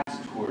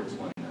act towards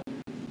one another,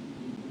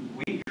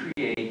 we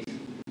create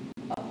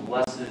a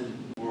blessed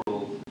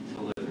world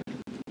to live in.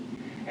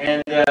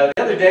 And the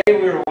other day,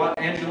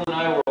 Angela and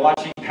I were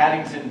watching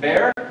Paddington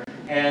Bear,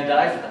 and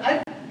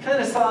I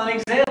kind of saw an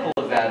example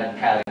of that in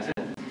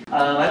Paddington.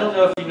 I don't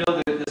know if you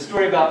know the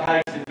story about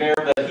Paddington Bear,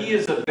 but he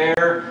is a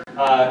bear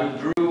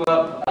who grew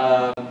up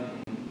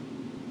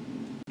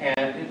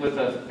and with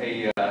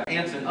a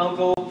aunt and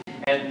uncle,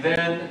 and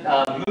then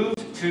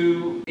moved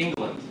to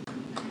England.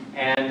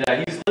 And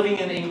he's living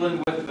in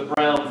England with the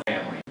Brown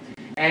family.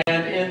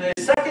 And in the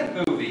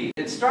second movie,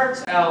 it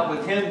starts out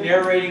with him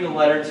narrating a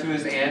letter to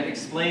his aunt,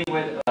 explaining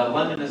what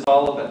London is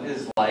all about,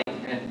 is like,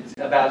 and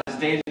about his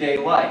day-to-day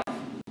life.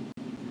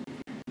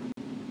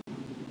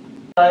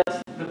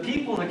 But the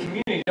people in the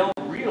community don't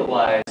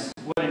realize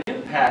what an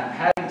impact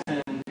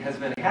Paddington has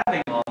been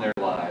having on their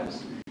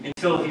lives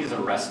until he's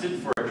arrested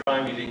for a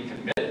crime he didn't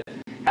commit,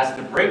 has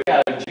to break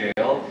out of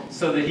jail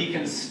so that he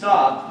can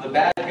stop the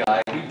bad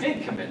guy who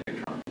did commit the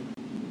crime.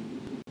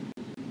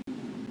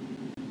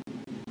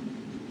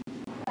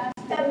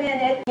 Just a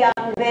minute,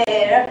 young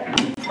bear.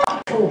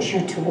 I told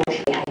you to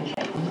wash your hands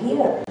for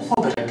years.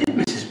 Oh, but I did,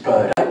 Mrs.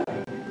 Bird. I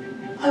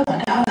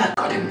wonder how that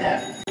got in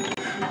there.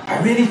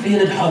 I really feel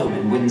at home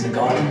in Windsor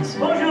Gardens.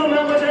 Bonjour,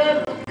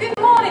 mademoiselle. Good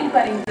morning,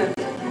 Paddington.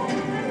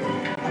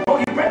 I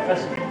brought you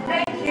breakfast.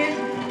 Thank you.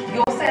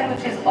 Your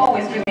sandwich is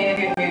always with me in a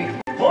good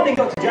mood. Morning,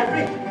 Dr.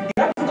 Jeffrey. You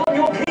haven't forgotten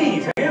your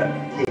keys, have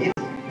you?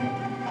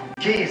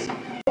 Keys.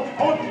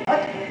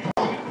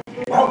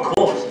 Well, of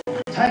course.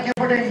 Thank you,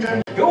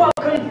 Paddington. You're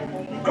welcome.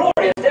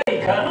 Glorious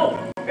day, Colonel.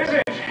 Is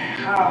it?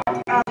 Oh,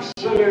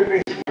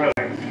 absolutely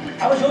thrilling.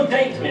 How was your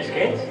date, Miss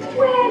Kit?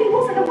 Well, he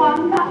wasn't the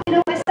one, but you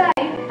know what I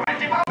say.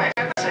 Pretty well, they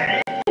said the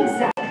same.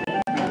 Exactly.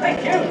 Thank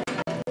you.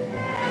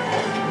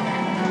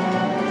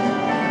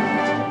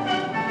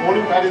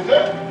 Morning,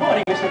 Paddington.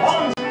 Morning, Mr.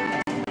 Barnes.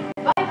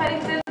 Bye,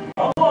 Paddington.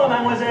 Au revoir,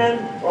 mademoiselle.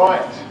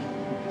 Right.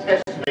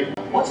 Test me.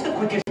 What's the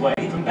quickest way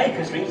from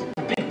Baker Street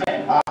to Big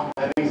Ben?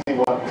 An easy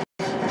one.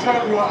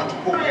 Turn right to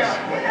Ports.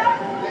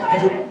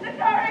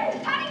 Sorry,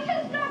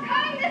 Paddington's not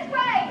coming this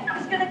way.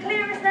 He's going to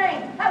clear his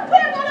name, and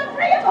we're going to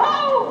bring him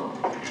home.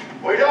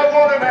 We don't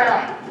want him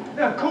here.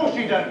 No, of course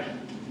you don't.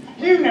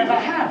 You never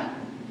have.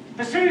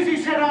 As soon as you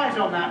set eyes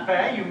on that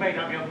bear, you made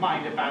up your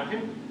mind about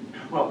him.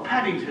 Well,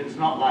 Paddington's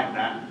not like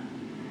that.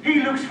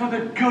 He looks for the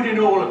good in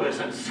all of us,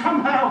 and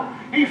somehow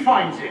he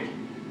finds it.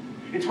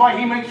 It's why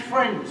he makes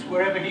friends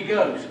wherever he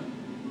goes.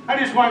 And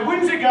it's why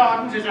Windsor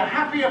Gardens is a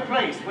happier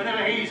place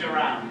whenever he's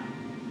around.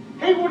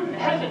 He wouldn't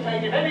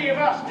hesitate if any of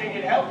us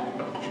needed help.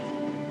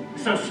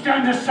 So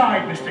stand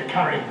aside, Mr.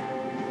 Curry,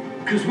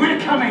 because we're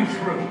coming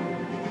through.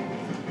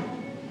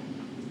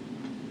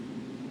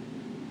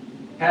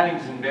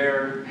 Paddington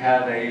Bear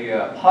had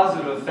a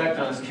positive effect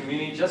on his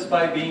community just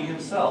by being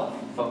himself,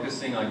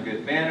 focusing on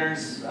good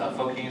manners,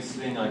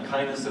 focusing on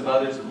kindness of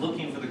others,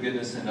 looking for the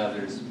goodness in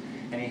others.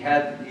 And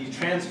he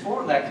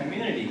transformed that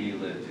community he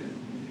lived in.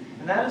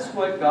 And that is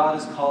what God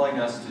is calling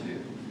us to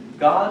do.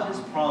 God has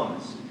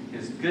promised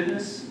His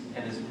goodness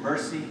and His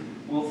mercy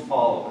will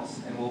follow us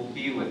and will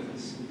be with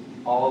us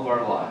all of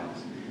our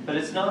lives. But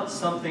it's not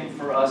something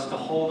for us to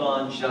hold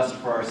on just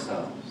for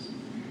ourselves.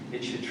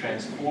 It should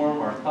transform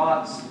our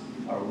thoughts,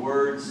 our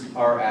words,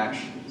 our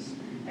actions,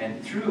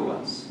 and through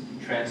us,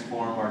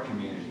 transform our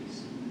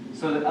communities,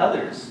 so that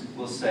others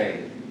will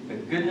say, the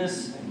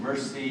goodness and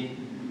mercy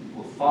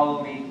will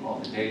follow me all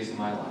the days of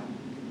my life.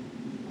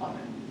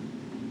 Amen.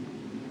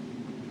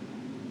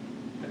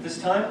 At this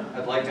time,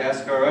 I'd like to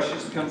ask our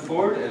ushers to come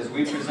forward as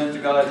we present to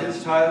God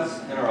His tithes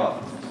and our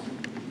offerings.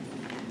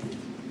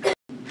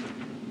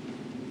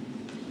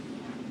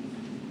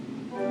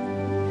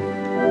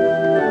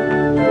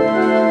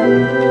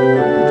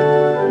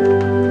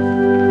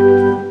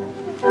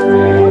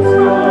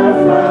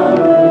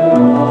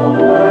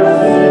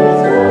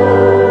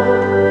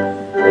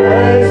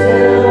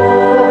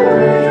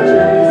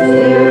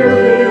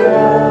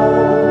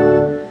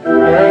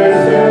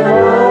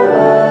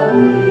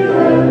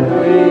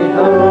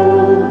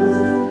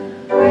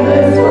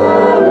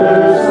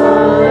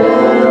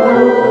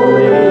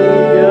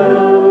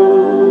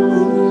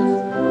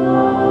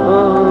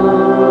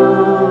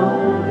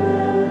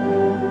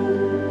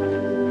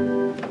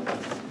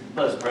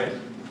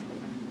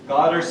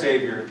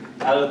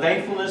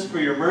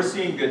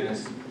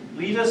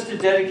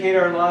 Dedicate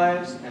our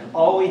lives and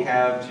all we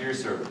have to your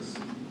service.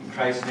 In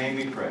Christ's name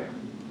we pray.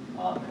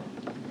 Amen.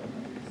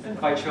 I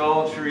invite you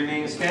all to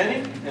remain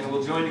standing, and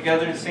we'll join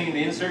together in singing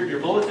the insert in your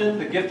bulletin,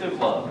 The Gift of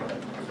Love.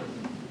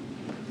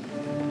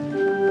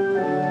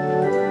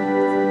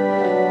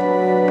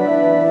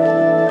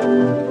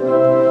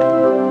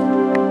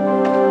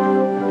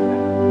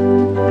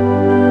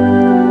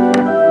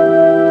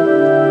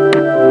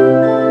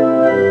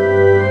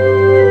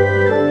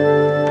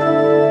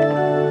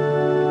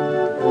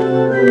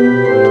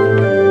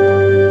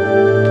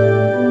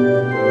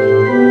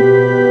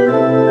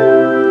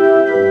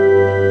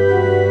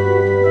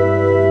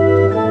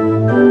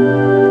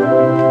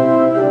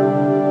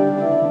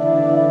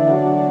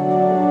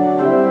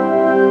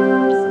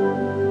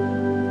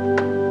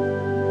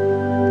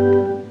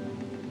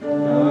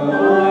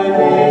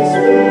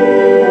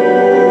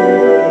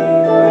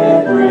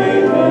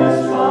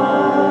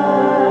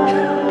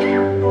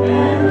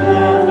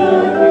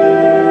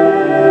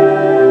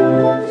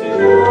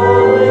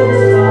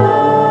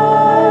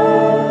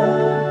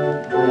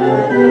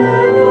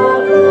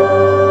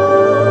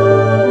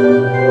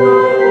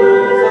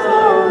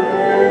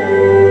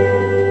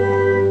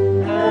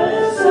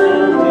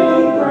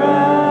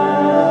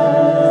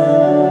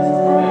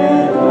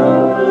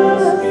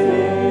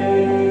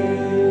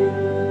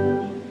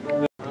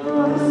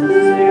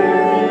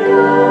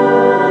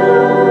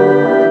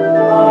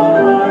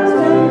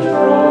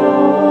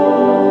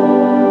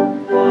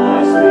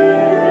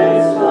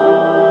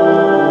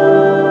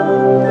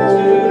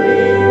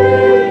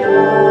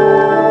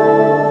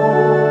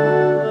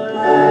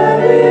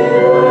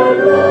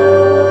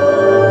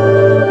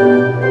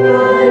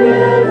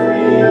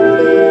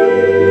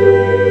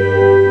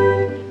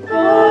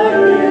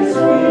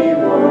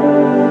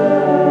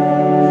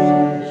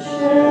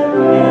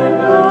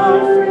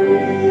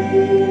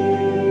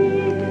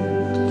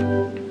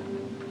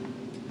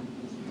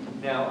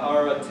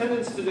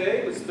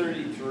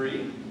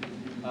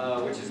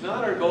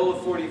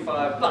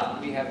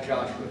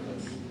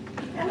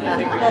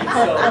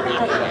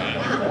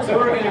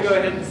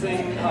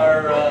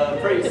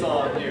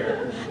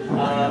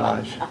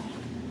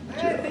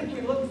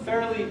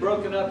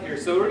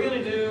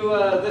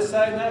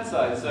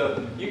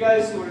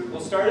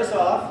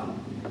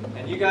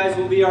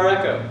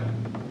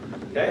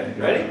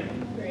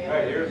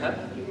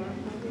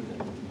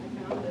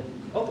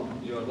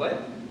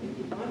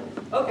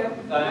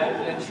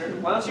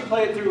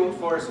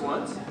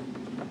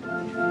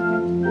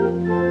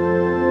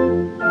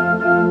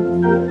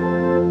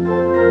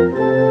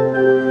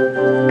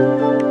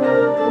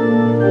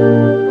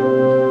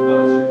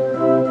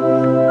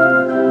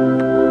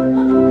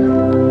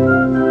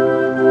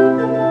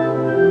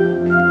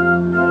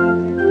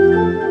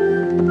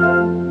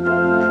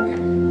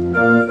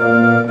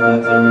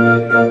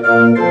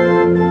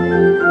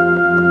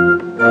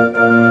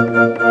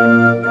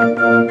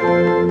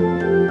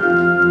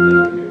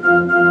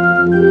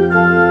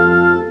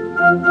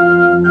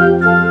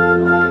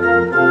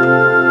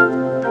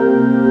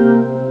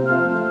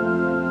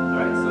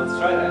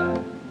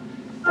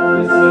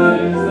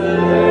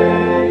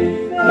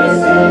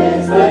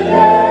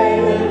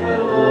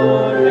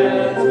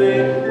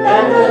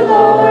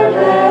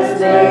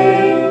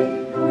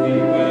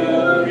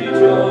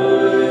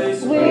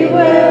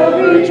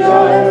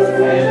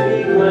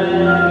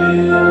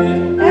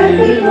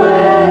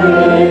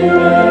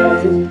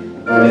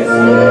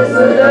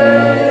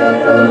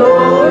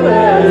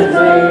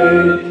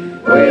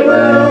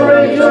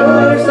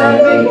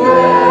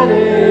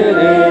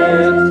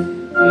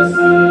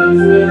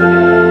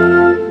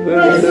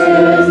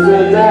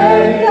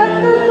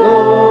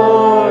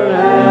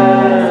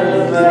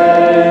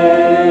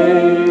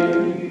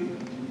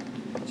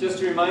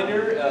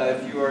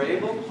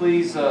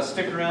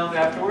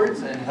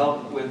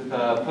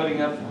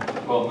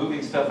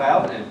 stuff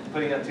out and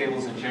putting up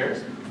tables and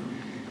chairs.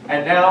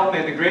 And now,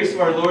 may the grace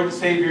of our Lord and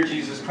Savior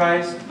Jesus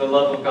Christ, the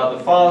love of God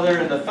the Father,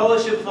 and the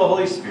fellowship of the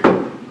Holy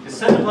Spirit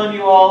descend upon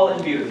you all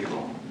and be with you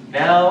all,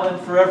 now and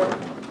forevermore.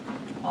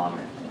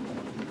 Amen.